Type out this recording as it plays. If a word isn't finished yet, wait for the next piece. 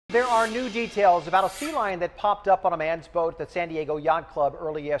There are new details about a sea lion that popped up on a man's boat at the San Diego Yacht Club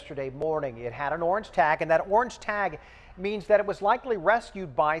early yesterday morning. It had an orange tag, and that orange tag means that it was likely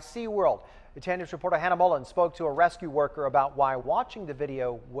rescued by SeaWorld. The 10 News reporter Hannah Mullen spoke to a rescue worker about why watching the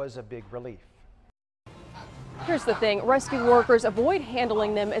video was a big relief. Here's the thing, rescue workers avoid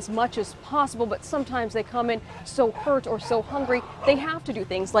handling them as much as possible, but sometimes they come in so hurt or so hungry, they have to do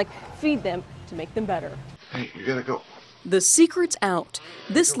things like feed them to make them better. Hey, you gotta go. The secret's out.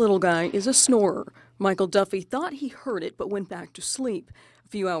 This little guy is a snorer. Michael Duffy thought he heard it but went back to sleep. A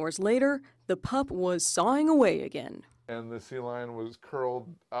few hours later, the pup was sawing away again. And the sea lion was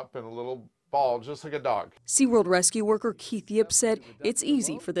curled up in a little ball, just like a dog. SeaWorld rescue worker Keith Yip said it's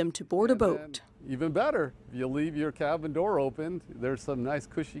easy for them to board a boat. Even better, if you leave your cabin door open, there's some nice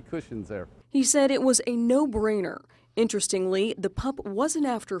cushy cushions there. He said it was a no-brainer. Interestingly, the pup wasn't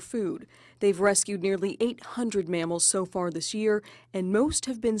after food. They've rescued nearly 800 mammals so far this year, and most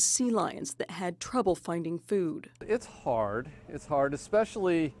have been sea lions that had trouble finding food. It's hard,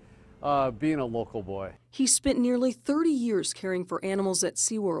 especially being a local boy. He spent nearly 30 years caring for animals at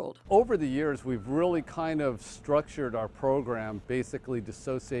SeaWorld. Over the years, we've really kind of structured our program, basically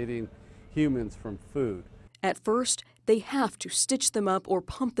dissociating humans from food. At first, they have to stitch them up or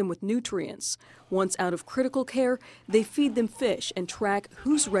pump them with nutrients. Once out of critical care, they feed them fish and track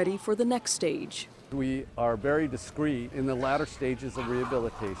who's ready for the next stage. We are very discreet in the latter stages of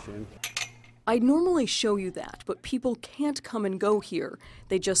rehabilitation. I'd normally show you that, but people can't come and go here.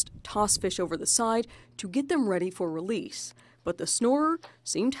 They just toss fish over the side to get them ready for release. But the snorer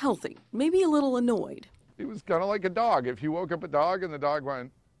seemed healthy, maybe a little annoyed. He was kind of like a dog. If you woke up a dog and the dog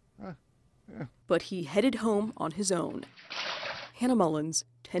went, yeah. But he headed home on his own. Hannah Mullins,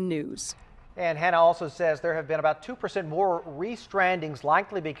 10 News. And Hannah also says there have been about 2% more restrandings,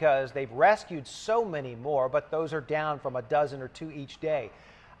 likely because they've rescued so many more, but those are down from a dozen or two each day.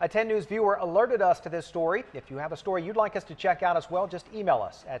 A 10 News viewer alerted us to this story. If you have a story you'd like us to check out as well, just email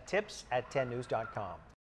us at tips@10news.com.